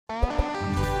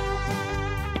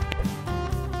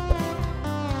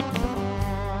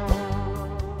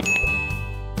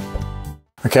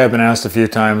Okay, I've been asked a few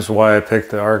times why I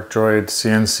picked the Arcdroid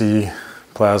CNC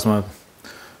plasma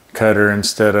cutter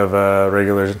instead of a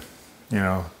regular,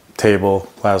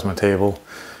 plasma table.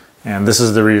 And this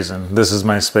is the reason. This is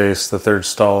my space, the third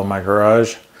stall in my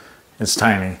garage. It's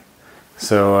tiny.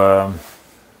 So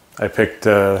I picked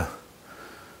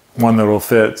one that will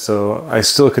fit. So I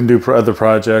still can do other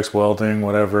projects, welding,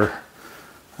 whatever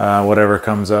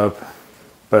comes up.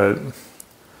 But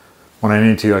when I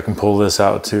need to, I can pull this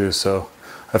out too. So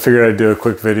I figured I'd do a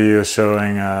quick video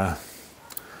showing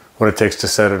what it takes to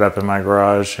set it up in my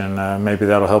garage, and maybe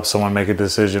that'll help someone make a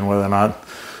decision whether or not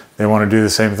they want to do the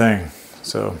same thing.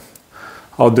 So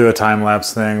I'll do a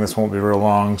time-lapse thing. This won't be real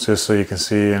long, just so you can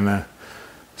see. And as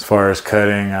far as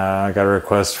cutting, I got a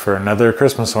request for another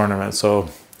Christmas ornament, so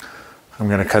I'm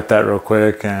going to cut that real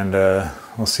quick, and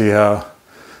we'll see so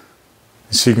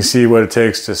you can see what it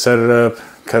takes to set it up,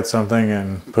 cut something,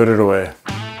 and put it away.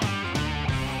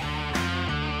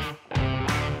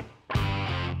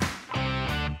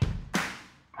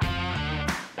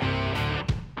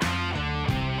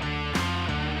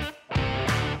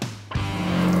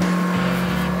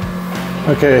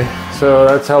 Okay, so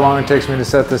that's how long it takes me to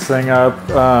set this thing up.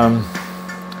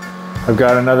 I've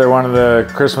got another one of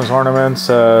the Christmas ornaments.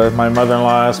 My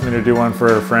mother-in-law asked me to do one for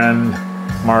her friend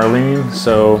Marlene,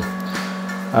 so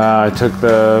I took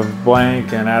the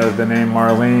blank and added the name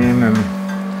Marlene and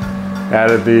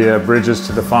added the bridges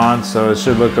to the font, so it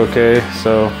should look okay.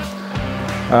 So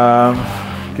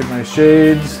get my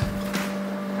shades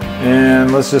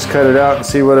and let's just cut it out and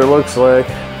see what it looks like.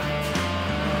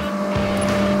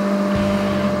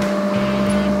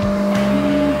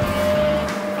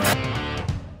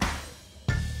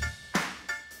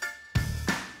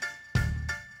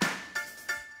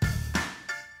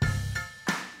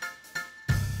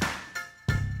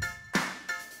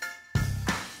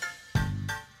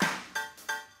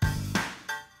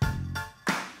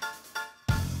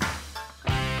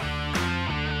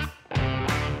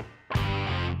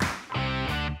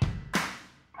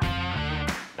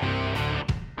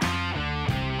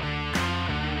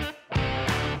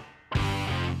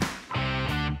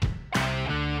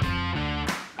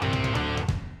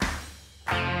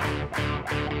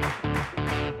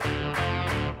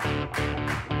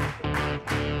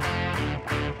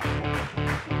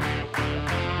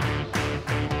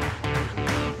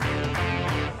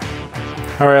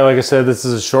 All right, like I said, this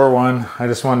is a short one. I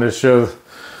just wanted to show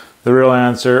the real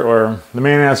answer, or the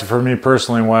main answer for me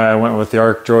personally, why I went with the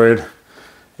Arcdroid.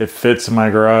 It fits in my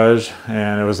garage,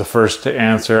 and it was the first to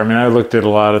answer. I mean, I looked at a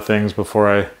lot of things before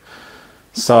I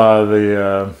saw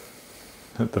the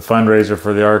fundraiser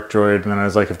for the Arcdroid, and then I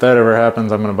was like, if that ever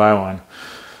happens, I'm gonna buy one.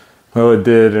 Well, it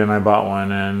did, and I bought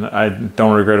one, and I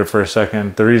don't regret it for a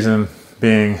second. The reason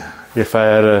being, if I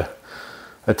had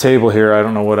a table here, I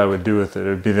don't know what I would do with it. It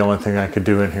would be the only thing I could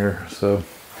do in here. So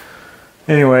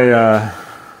anyway, the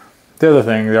other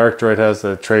thing, the Arcdroid has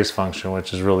the trace function,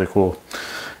 which is really cool.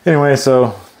 Anyway,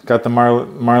 so got the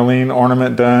Marlene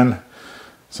ornament done.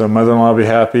 So mother-in-law will be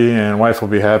happy and wife will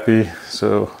be happy.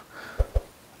 So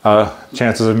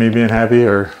chances of me being happy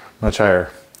are much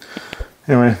higher.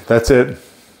 Anyway, that's it.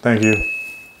 Thank you.